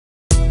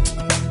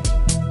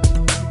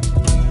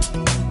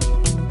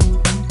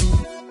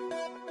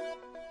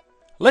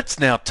Let's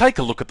now take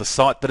a look at the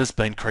site that has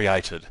been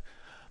created.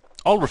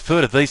 I'll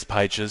refer to these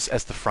pages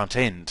as the front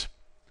end.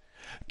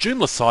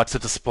 Joomla sites are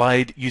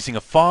displayed using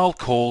a file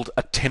called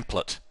a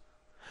template.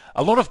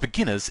 A lot of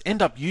beginners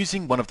end up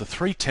using one of the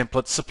 3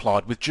 templates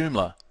supplied with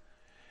Joomla.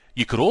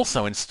 You could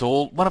also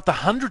install one of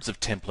the hundreds of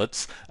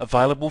templates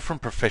available from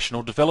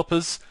professional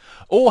developers,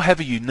 or have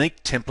a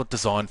unique template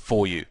designed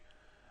for you.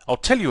 I'll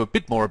tell you a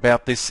bit more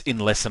about this in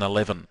Lesson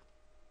 11.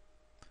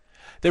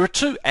 There are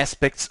 2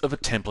 aspects of a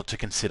template to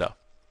consider.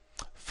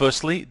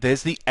 Firstly,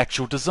 there's the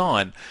actual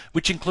design,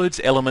 which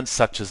includes elements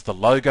such as the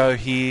logo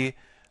here,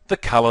 the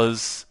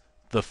colours,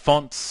 the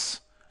fonts,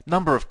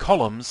 number of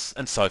columns,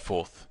 and so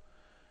forth.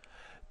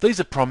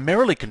 These are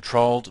primarily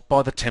controlled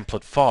by the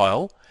template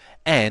file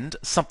and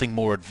something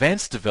more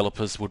advanced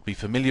developers would be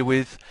familiar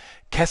with,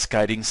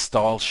 cascading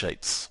style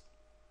sheets.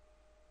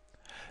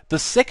 The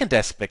second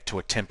aspect to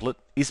a template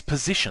is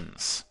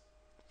positions.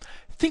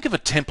 Think of a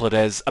template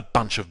as a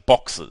bunch of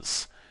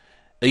boxes.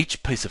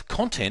 Each piece of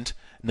content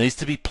needs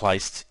to be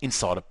placed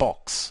inside a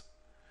box.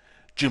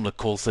 Joomla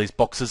calls these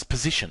boxes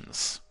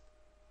positions.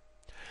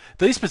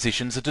 These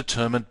positions are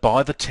determined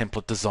by the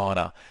template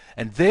designer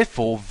and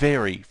therefore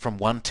vary from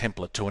one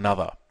template to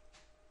another.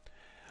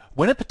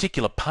 When a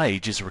particular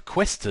page is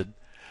requested,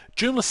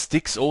 Joomla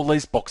sticks all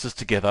these boxes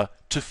together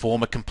to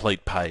form a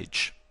complete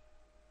page.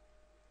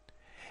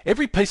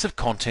 Every piece of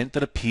content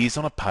that appears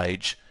on a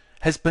page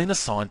has been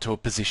assigned to a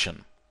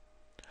position.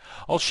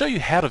 I'll show you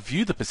how to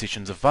view the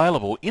positions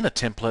available in a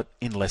template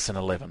in Lesson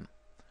 11.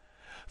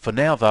 For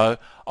now though,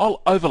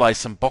 I'll overlay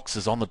some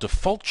boxes on the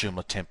default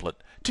Joomla template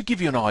to give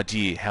you an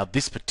idea how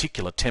this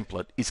particular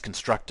template is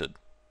constructed.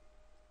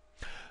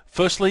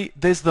 Firstly,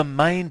 there's the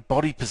main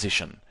body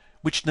position,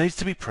 which needs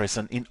to be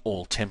present in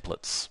all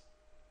templates.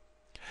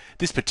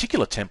 This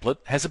particular template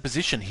has a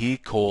position here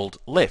called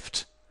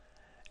left,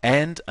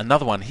 and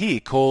another one here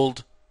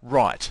called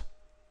right.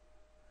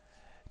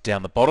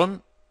 Down the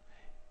bottom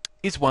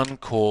is one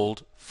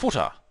called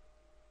footer,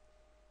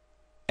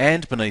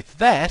 and beneath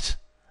that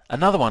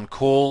another one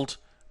called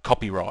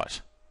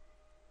copyright,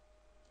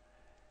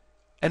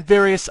 and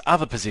various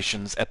other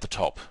positions at the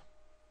top.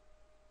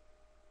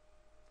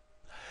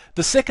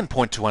 The second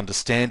point to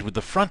understand with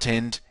the front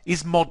end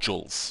is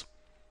modules.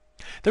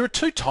 There are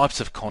 2 types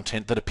of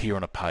content that appear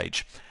on a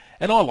page,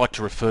 and I like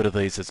to refer to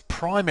these as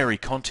primary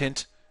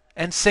content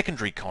and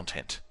secondary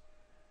content.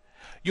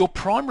 Your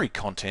primary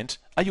content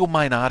are your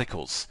main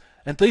articles,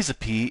 and these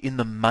appear in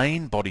the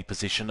main body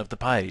position of the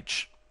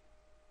page.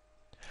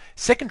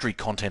 Secondary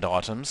content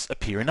items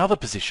appear in other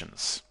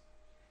positions.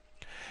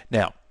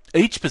 Now,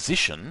 each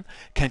position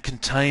can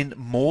contain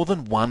more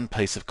than one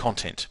piece of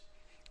content.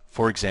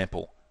 For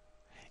example,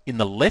 in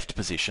the left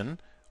position,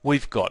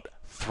 we've got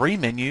 3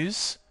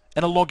 menus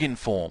and a login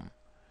form.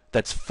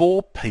 That's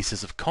 4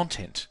 pieces of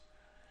content.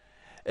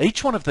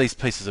 Each one of these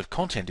pieces of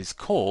content is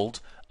called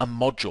a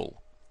module.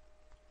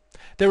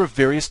 There are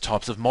various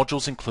types of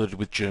modules included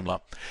with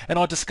Joomla, and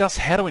I discuss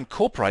how to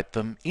incorporate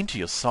them into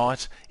your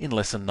site in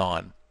Lesson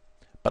 9.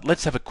 But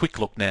let's have a quick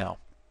look now.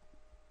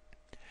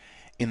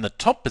 In the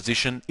top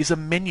position is a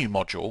menu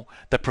module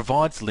that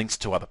provides links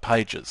to other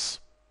pages.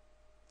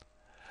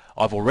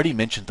 I've already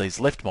mentioned these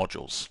left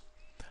modules.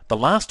 The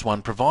last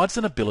one provides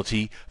an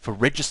ability for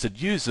registered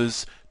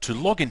users to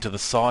log into the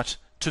site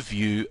to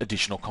view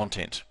additional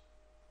content.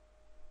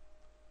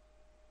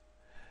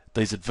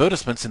 These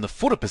advertisements in the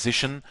footer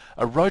position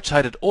are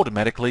rotated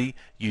automatically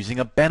using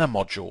a banner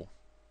module.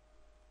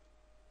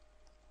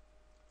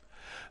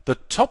 The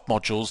top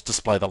modules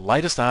display the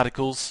latest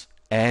articles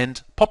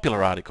and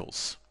popular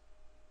articles.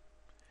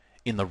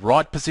 In the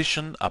right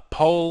position are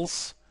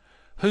polls,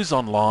 who's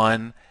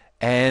online,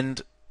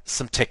 and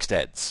some text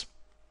ads.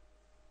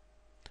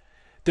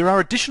 There are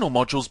additional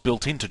modules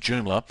built into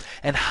Joomla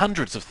and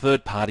hundreds of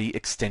third-party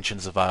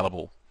extensions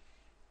available.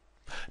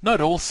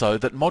 Note also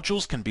that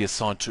modules can be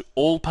assigned to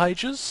all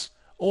pages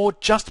or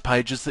just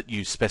pages that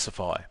you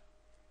specify.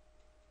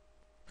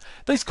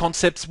 These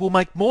concepts will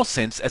make more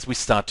sense as we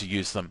start to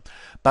use them,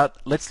 but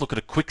let's look at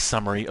a quick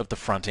summary of the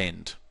front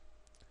end.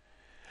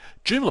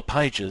 Joomla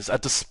pages are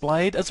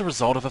displayed as a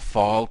result of a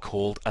file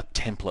called a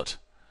template.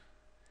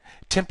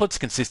 Templates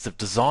consist of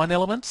design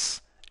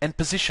elements and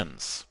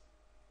positions.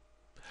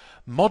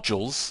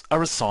 Modules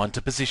are assigned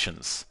to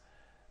positions.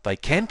 They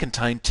can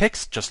contain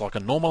text just like a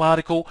normal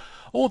article,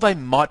 or they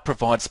might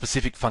provide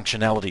specific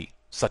functionality,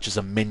 such as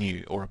a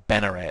menu or a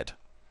banner ad.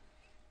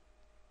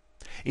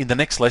 In the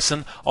next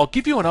lesson, I'll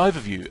give you an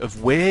overview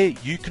of where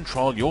you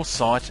control your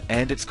site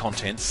and its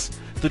contents,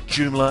 the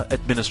Joomla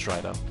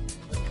administrator.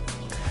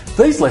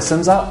 These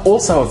lessons are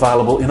also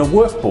available in a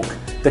workbook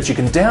that you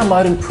can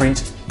download and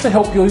print to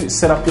help you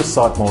set up your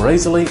site more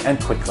easily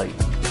and quickly.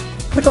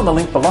 Click on the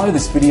link below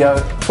this video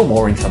for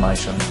more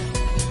information.